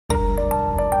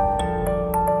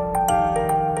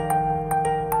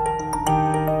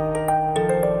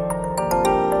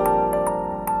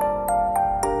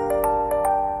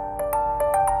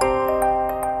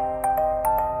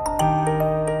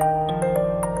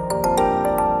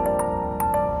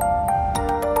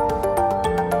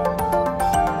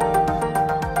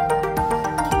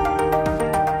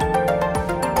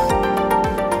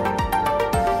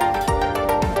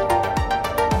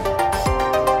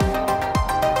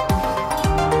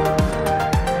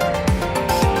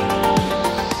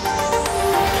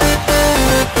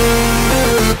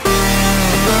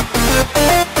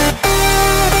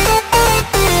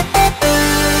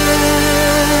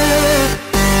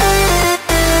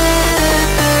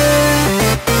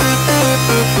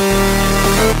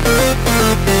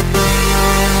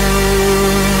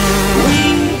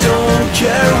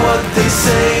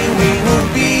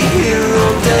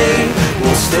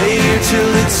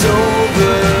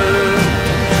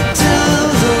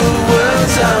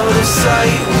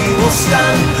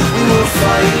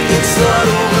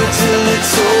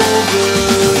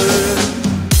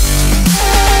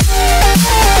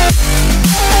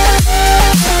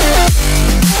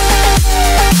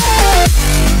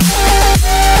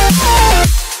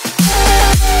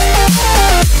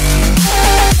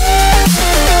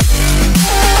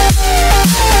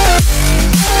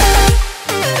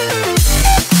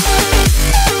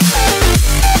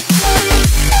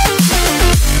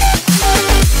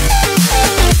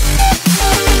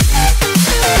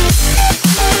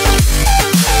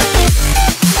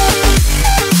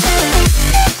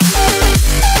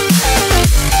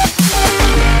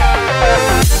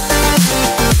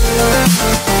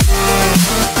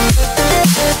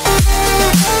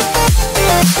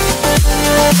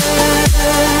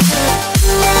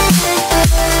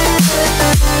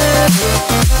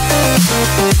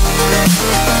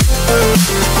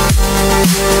As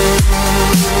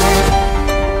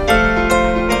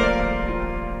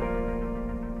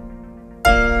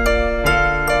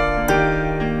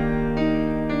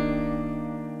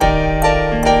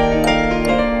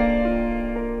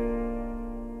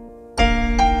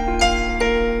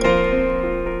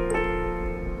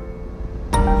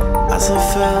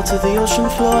I fell to the ocean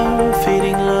floor,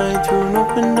 fading light through an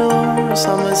open door, I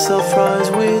saw myself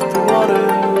rise with the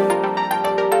water.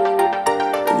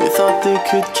 They thought they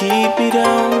could keep me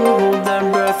down, hold that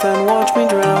breath and watch me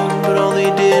drown, but all they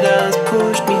did was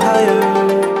push me higher.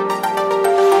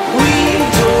 We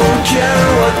don't care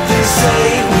what they say,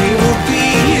 we will be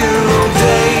here all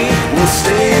day. We'll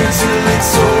stay until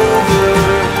it's over.